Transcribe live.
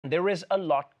There is a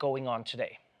lot going on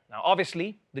today. Now,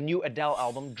 obviously, the new Adele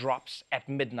album drops at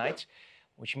midnight,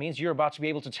 which means you're about to be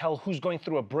able to tell who's going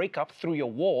through a breakup through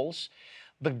your walls.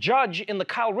 The judge in the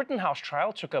Kyle Rittenhouse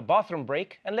trial took a bathroom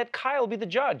break and let Kyle be the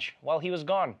judge while he was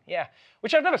gone. Yeah,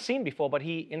 which I've never seen before, but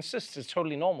he insists is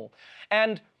totally normal.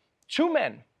 And two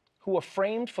men who were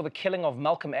framed for the killing of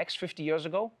Malcolm X 50 years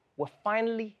ago were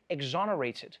finally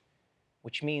exonerated,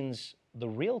 which means the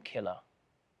real killer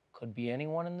could be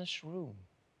anyone in this room.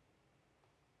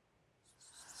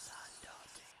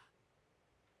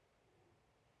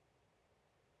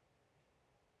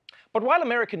 But while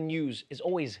American news is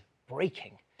always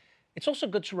breaking, it's also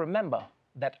good to remember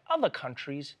that other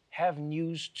countries have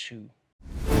news too.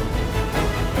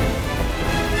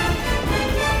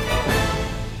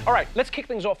 All right, let's kick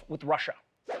things off with Russia,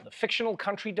 the fictional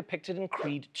country depicted in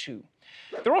Creed 2.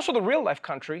 They're also the real-life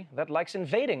country that likes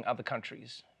invading other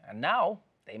countries, and now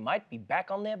they might be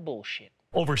back on their bullshit.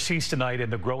 Overseas tonight, in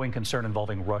the growing concern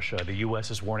involving Russia, the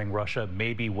U.S. is warning Russia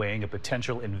may be weighing a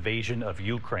potential invasion of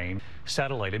Ukraine.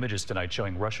 Satellite images tonight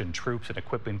showing Russian troops and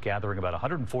equipment gathering about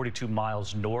 142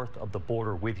 miles north of the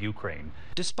border with Ukraine.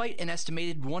 Despite an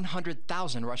estimated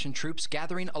 100,000 Russian troops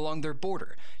gathering along their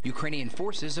border, Ukrainian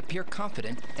forces appear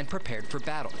confident and prepared for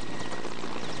battle.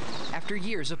 After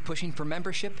years of pushing for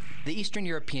membership, the Eastern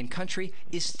European country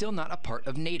is still not a part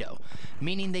of NATO,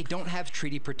 meaning they don't have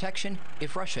treaty protection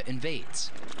if Russia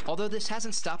invades. Although this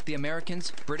hasn't stopped the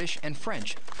Americans, British, and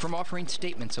French from offering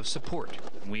statements of support.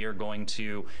 We are going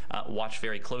to watch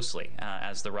very closely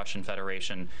as the Russian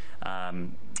Federation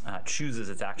chooses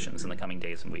its actions in the coming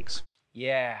days and weeks.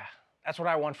 Yeah, that's what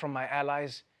I want from my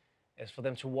allies, is for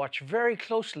them to watch very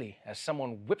closely as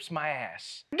someone whips my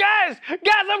ass. Guys,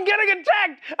 I'm getting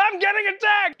attacked! I'm getting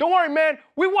attacked! Don't worry, man.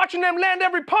 We're watching them land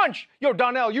every punch. Yo,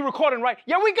 Donnell, you recording, right?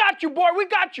 Yeah, we got you, boy. We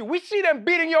got you. We see them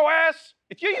beating your ass.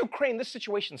 If you're Ukraine, this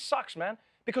situation sucks, man,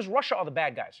 because Russia are the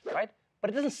bad guys, right? But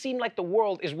it doesn't seem like the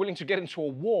world is willing to get into a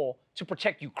war to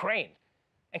protect Ukraine.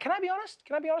 And can I be honest?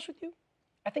 Can I be honest with you?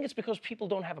 I think it's because people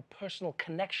don't have a personal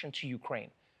connection to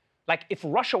Ukraine. Like, if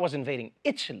Russia was invading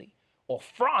Italy or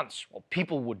France, well,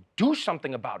 people would do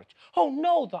something about it. Oh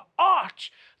no, the art,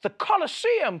 the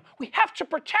Colosseum, we have to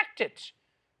protect it.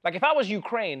 Like, if I was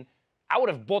Ukraine, I would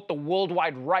have bought the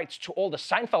worldwide rights to all the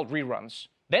Seinfeld reruns.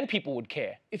 Then people would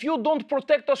care. If you don't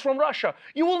protect us from Russia,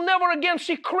 you will never again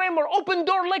see Kramer open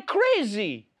door like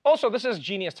crazy. Also, this is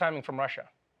genius timing from Russia,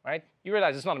 right? You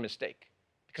realize it's not a mistake.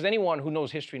 Because anyone who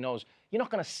knows history knows you're not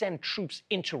going to send troops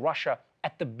into Russia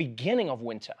at the beginning of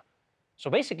winter. So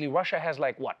basically, Russia has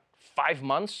like, what, 5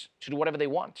 months to do whatever they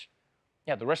want.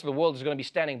 Yeah, the rest of the world is going to be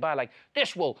standing by like,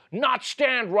 this will not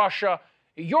stand, Russia.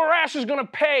 Your ass is going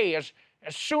to pay as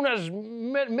soon as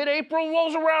mid-April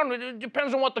rolls around. It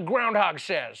depends on what the groundhog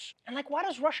says. And like, why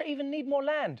does Russia even need more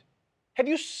land? Have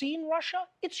you seen Russia?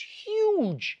 It's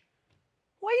huge.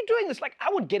 Why are you doing this? Like,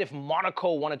 I would get if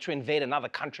Monaco wanted to invade another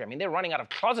country. I mean, they're running out of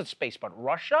closet space, but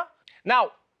Russia?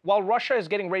 Now, while Russia is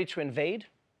getting ready to invade,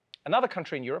 another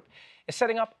country in Europe is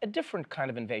setting up a different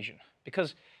kind of invasion,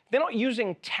 because they're not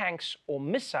using tanks or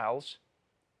missiles,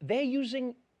 they're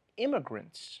using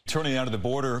immigrants. Turning now to the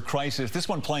border crisis, this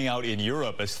one playing out in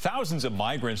Europe as thousands of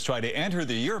migrants try to enter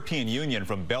the European Union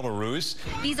from Belarus.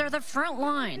 These are the front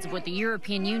lines of what the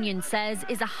European Union says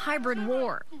is a hybrid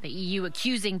war. The EU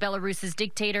accusing Belarus's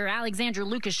dictator Alexander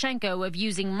Lukashenko of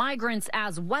using migrants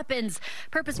as weapons,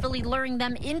 purposefully luring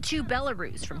them into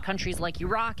Belarus from countries like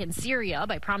Iraq and Syria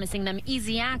by promising them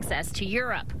easy access to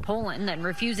Europe. Poland then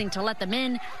refusing to let them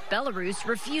in, Belarus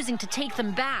refusing to take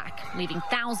them back, leaving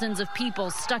thousands of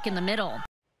people stuck in the middle.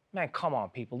 Man, come on,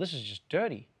 people. This is just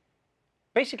dirty.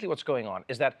 Basically, what's going on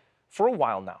is that for a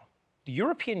while now, the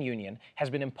European Union has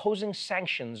been imposing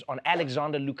sanctions on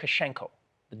Alexander Lukashenko,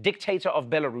 the dictator of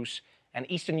Belarus and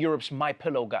Eastern Europe's My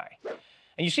Pillow guy.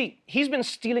 And you see, he's been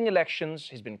stealing elections,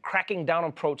 he's been cracking down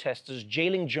on protesters,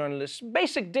 jailing journalists,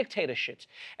 basic dictator shit.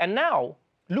 And now,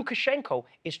 Lukashenko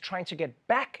is trying to get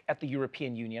back at the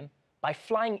European Union by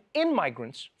flying in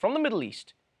migrants from the Middle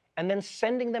East and then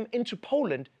sending them into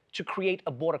Poland to create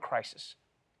a border crisis,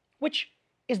 which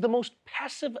is the most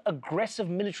passive-aggressive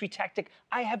military tactic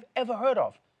I have ever heard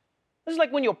of. This is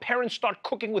like when your parents start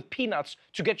cooking with peanuts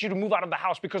to get you to move out of the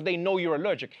house because they know you're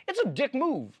allergic. It's a dick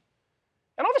move.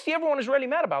 And obviously everyone is really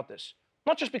mad about this,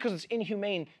 not just because it's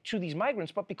inhumane to these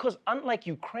migrants, but because unlike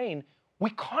Ukraine, we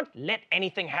can't let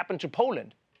anything happen to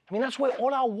Poland. I mean, that's where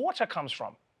all our water comes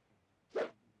from.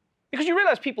 Because you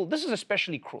realize, people, this is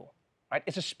especially cruel. Right?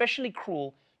 It's especially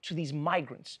cruel to these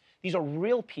migrants. These are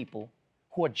real people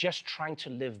who are just trying to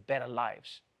live better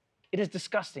lives. It is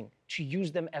disgusting to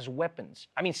use them as weapons.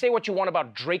 I mean, say what you want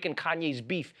about Drake and Kanye's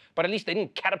beef, but at least they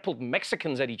didn't catapult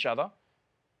Mexicans at each other.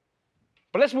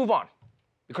 But let's move on,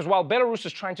 because while Belarus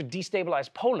is trying to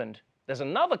destabilize Poland, there's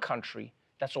another country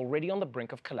that's already on the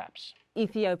brink of collapse.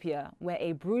 Ethiopia, where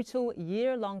a brutal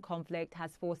year-long conflict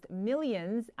has forced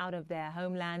millions out of their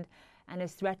homeland and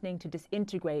is threatening to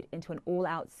disintegrate into an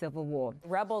all-out civil war.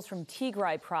 Rebels from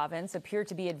Tigray province appear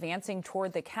to be advancing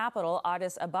toward the capital,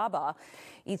 Addis Ababa.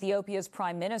 Ethiopia's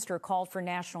prime minister called for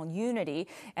national unity,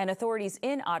 and authorities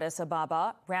in Addis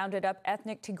Ababa rounded up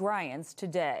ethnic Tigrayans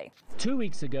today. 2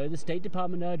 weeks ago, the State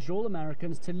Department urged all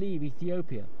Americans to leave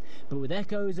Ethiopia. But with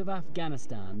echoes of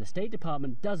Afghanistan, the State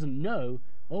Department doesn't know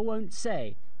or won't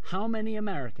say how many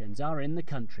Americans are in the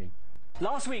country.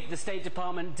 Last week, the State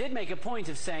Department did make a point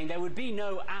of saying there would be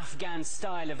no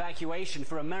Afghan-style evacuation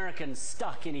for Americans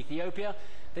stuck in Ethiopia.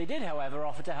 They did, however,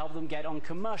 offer to help them get on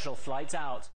commercial flights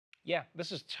out. Yeah,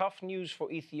 this is tough news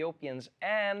for Ethiopians,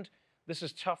 and this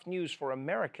is tough news for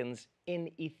Americans in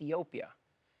Ethiopia.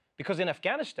 Because in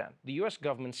Afghanistan, the US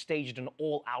government staged an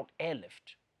all-out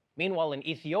airlift. Meanwhile, in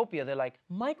Ethiopia, they're like,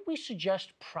 might we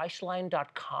suggest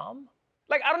Priceline.com?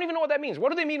 Like, I don't even know what that means. What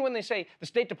do they mean when they say the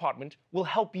State Department will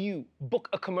help you book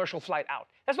a commercial flight out?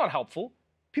 That's not helpful.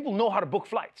 People know how to book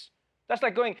flights. That's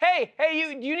like going, hey,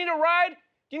 do you need a ride?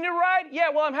 Do you need a ride?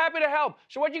 Yeah, well, I'm happy to help.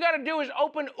 So what you got to do is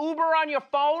open Uber on your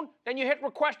phone, then you hit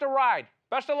request a ride.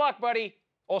 Best of luck, buddy.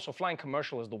 Also, flying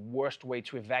commercial is the worst way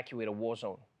to evacuate a war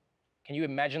zone. Can you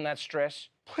imagine that stress?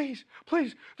 Please,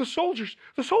 the soldiers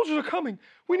are coming.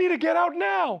 We need to get out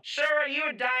now. Sir, are you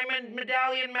a Diamond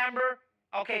Medallion member?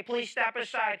 Okay, please step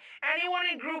aside. Anyone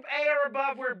in Group A or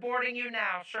above, we're boarding you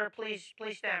now. Sir, please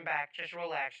stand back. Just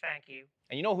relax. Thank you.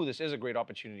 And you know who this is a great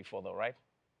opportunity for, though, right?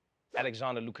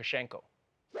 Alexander Lukashenko.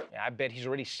 Yeah, I bet he's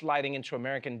already sliding into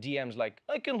American DMs like,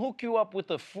 I can hook you up with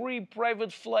a free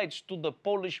private flights to the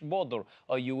Polish border.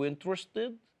 Are you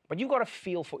interested? But you got to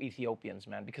feel for Ethiopians,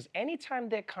 man, because anytime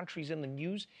their country's in the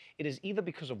news, it is either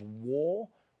because of war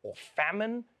or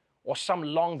famine or some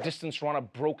long-distance runner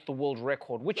broke the world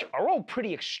record, which are all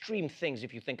pretty extreme things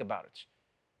if you think about it.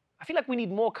 I feel like we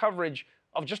need more coverage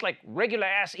of just like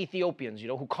regular-ass Ethiopians,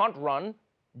 who can't run,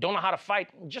 don't know how to fight,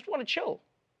 just want to chill.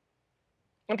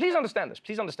 And please understand this,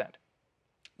 please understand.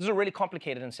 This is a really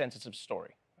complicated and sensitive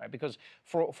story, right? Because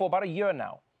for about a year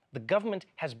now, the government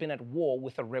has been at war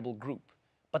with a rebel group.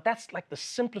 But that's like the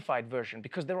simplified version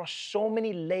because there are so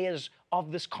many layers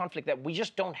of this conflict that we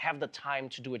just don't have the time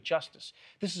to do it justice.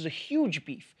 This is a huge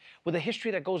beef with a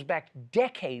history that goes back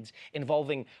decades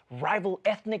involving rival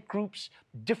ethnic groups,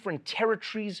 different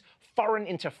territories, foreign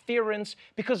interference,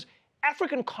 because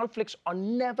African conflicts are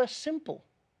never simple.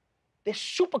 They're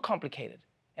super complicated,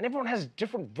 and everyone has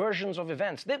different versions of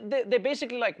events. They're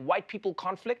basically like white people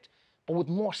conflict, but with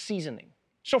more seasoning.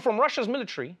 So from Russia's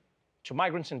military to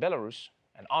migrants in Belarus,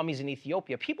 and armies in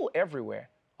Ethiopia, people everywhere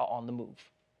are on the move.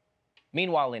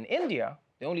 Meanwhile, in India,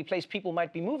 the only place people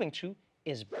might be moving to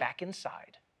is back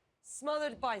inside.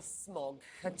 Smothered by smog,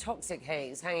 a toxic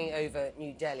haze hanging over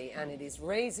New Delhi, and it is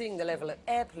raising the level of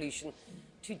air pollution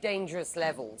to dangerous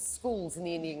levels. Schools in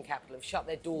the Indian capital have shut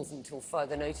their doors until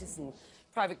further notice, and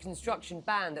private construction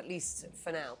banned, at least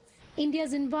for now.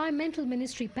 India's Environmental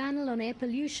Ministry panel on air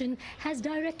pollution has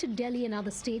directed Delhi and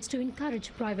other states to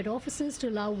encourage private offices to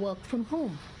allow work from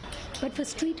home. But for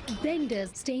street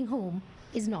vendors, staying home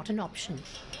is not an option.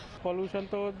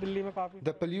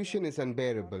 The pollution is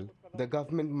unbearable. The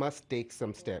government must take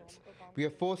some steps. We are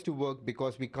forced to work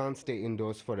because we can't stay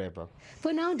indoors forever.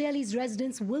 For now, Delhi's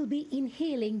residents will be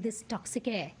inhaling this toxic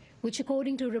air, which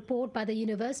according to a report by the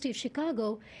University of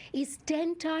Chicago, is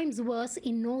 10 times worse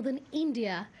in northern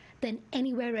India than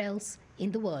anywhere else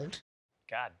in the world.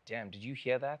 God damn, did you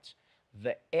hear that?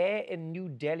 The air in New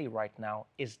Delhi right now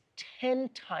is 10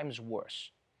 times worse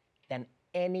than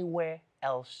anywhere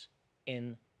else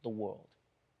in the world.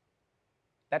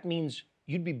 That means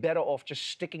you'd be better off just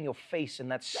sticking your face in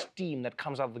that steam that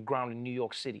comes out of the ground in New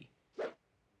York City.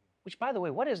 Which, by the way,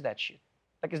 what is that shit?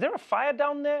 Like, is there a fire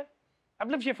down there? I've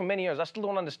lived here for many years. I still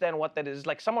don't understand what that is.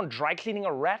 Like someone dry cleaning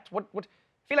a rat? What? I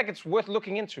feel like it's worth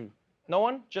looking into. No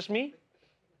one? Just me?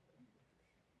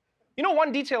 You know,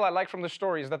 one detail I like from the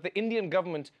story is that the Indian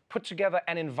government put together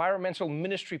an environmental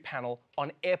ministry panel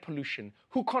on air pollution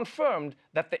who confirmed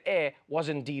that the air was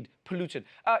indeed polluted.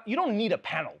 You don't need a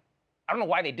panel. I don't know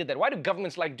why they did that. Why do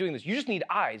governments like doing this? You just need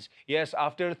eyes. Yes,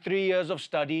 after 3 years of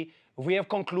study, we have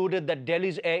concluded that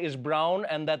Delhi's air is brown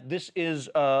and that this is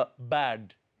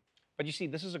bad. But you see,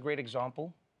 this is a great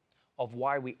example of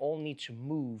why we all need to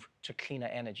move to cleaner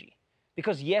energy.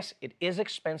 Because yes, it is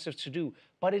expensive to do,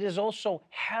 but it is also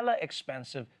hella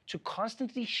expensive to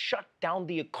constantly shut down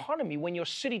the economy when your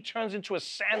city turns into a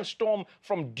sandstorm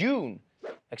from Dune.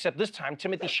 Except this time,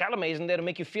 Timothée Chalamet isn't there to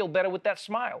make you feel better with that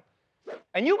smile.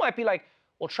 And you might be like,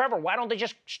 well, Trevor, why don't they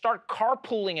just start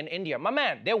carpooling in India? My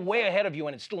man, they're way ahead of you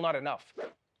and it's still not enough.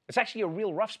 It's actually a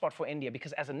real rough spot for India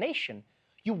because as a nation,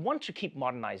 you want to keep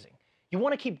modernizing. You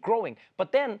want to keep growing,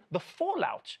 but then the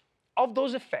fallout of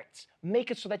those effects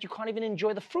make it so that you can't even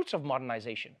enjoy the fruits of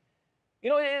modernization. You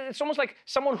know, it's almost like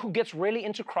someone who gets really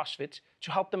into CrossFit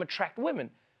to help them attract women,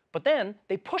 but then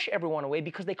they push everyone away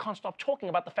because they can't stop talking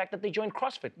about the fact that they joined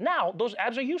CrossFit. Now, those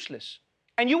abs are useless.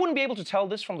 And you wouldn't be able to tell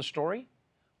this from the story,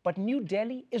 but New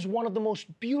Delhi is one of the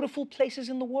most beautiful places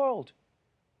in the world.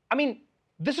 I mean,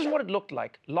 this is what it looked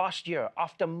like last year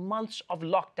after months of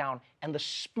lockdown and the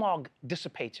smog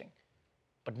dissipating.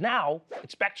 But now,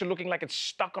 it's back to looking like it's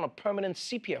stuck on a permanent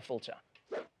sepia filter.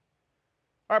 All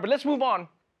right, but let's move on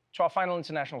to our final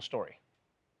international story.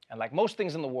 And like most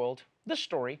things in the world, this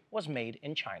story was made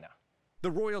in China.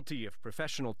 The royalty of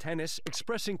professional tennis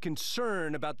expressing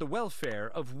concern about the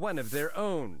welfare of one of their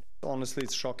own. Honestly,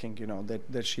 it's shocking, you know,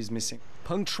 that she's missing.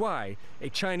 Peng Shuai, a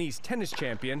Chinese tennis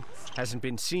champion, hasn't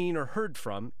been seen or heard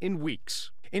from in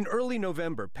weeks. In early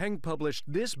November, Peng published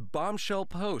this bombshell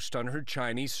post on her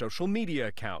Chinese social media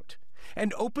account.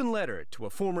 An open letter to a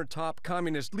former top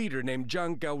communist leader named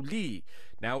Zhang Gaoli,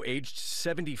 now aged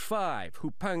 75,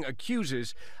 who Peng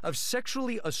accuses of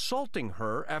sexually assaulting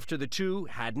her after the two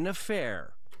had an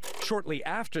affair. Shortly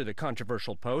after the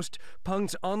controversial post,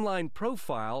 Peng's online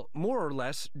profile more or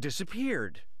less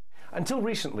disappeared. Until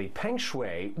recently, Peng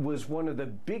Shuai was one of the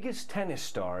biggest tennis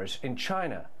stars in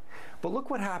China. But look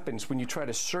what happens when you try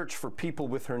to search for people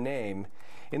with her name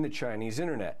in the Chinese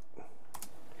internet.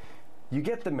 You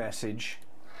get the message,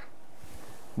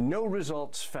 no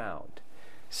results found.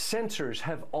 Censors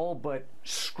have all but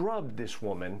scrubbed this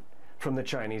woman from the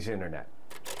Chinese internet.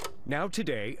 Now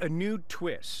today, a new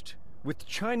twist, with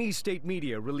Chinese state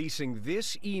media releasing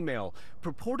this email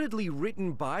purportedly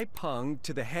written by Peng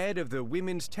to the head of the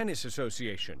Women's Tennis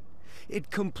Association. It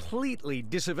completely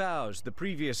disavows the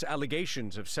previous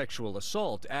allegations of sexual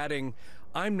assault, adding,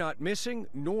 "I'm not missing,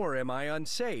 nor am I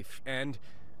unsafe, and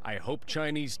I hope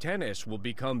Chinese tennis will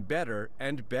become better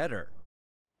and better."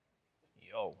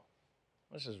 Yo,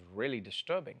 this is really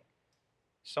disturbing.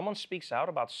 Someone speaks out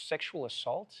about sexual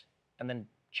assault, and then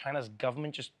China's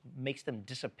government just makes them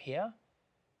disappear?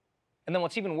 And then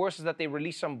what's even worse is that they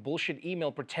release some bullshit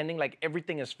email pretending like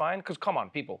everything is fine, because come on,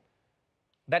 people.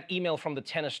 That email from the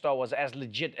tennis star was as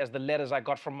legit as the letters I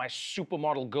got from my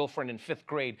supermodel girlfriend in 5th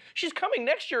grade. She's coming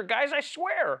next year, guys, I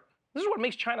swear. This is what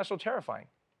makes China so terrifying.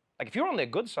 Like, if you're on their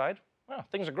good side, well,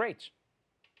 things are great.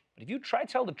 But if you try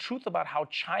to tell the truth about how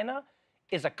China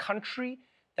is a country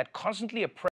that constantly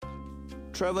oppresses...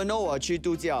 Trevor Noah 去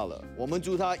度假了，我们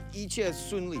祝他一切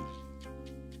顺利。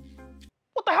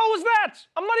 What the hell was that?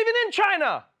 I'm not even in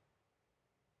China!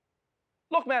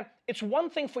 Look, man, it's one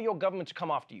thing for your government to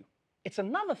come after you. It's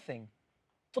another thing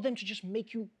for them to just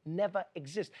make you never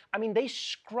exist. I mean, they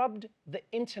scrubbed the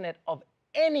internet of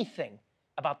anything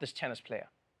about this tennis player.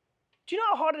 Do you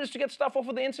know how hard it is to get stuff off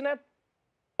of the internet?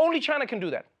 Only China can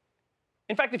do that.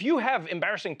 In fact, if you have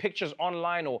embarrassing pictures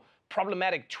online or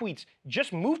problematic tweets,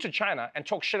 just move to China and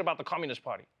talk shit about the Communist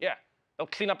Party. Yeah, they'll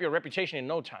clean up your reputation in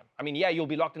no time. I mean, yeah, you'll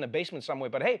be locked in a basement somewhere,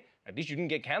 but hey, at least you didn't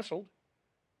get canceled.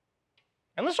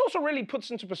 And this also really puts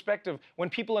into perspective when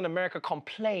people in America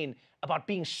complain about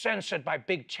being censored by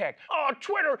big tech. Oh,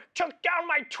 Twitter took down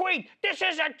my tweet. This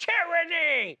is a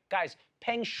tyranny. Guys,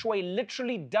 Peng Shuai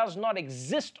literally does not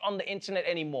exist on the internet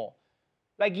anymore.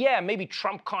 Like, yeah, maybe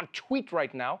Trump can't tweet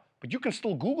right now, but you can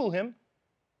still Google him.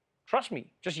 Trust me,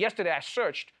 just yesterday I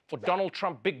searched for Donald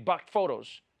Trump big butt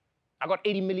photos. I got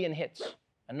 80 million hits.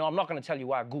 And no, I'm not going to tell you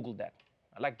why I Googled that.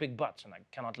 I like big butts and I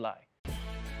cannot lie.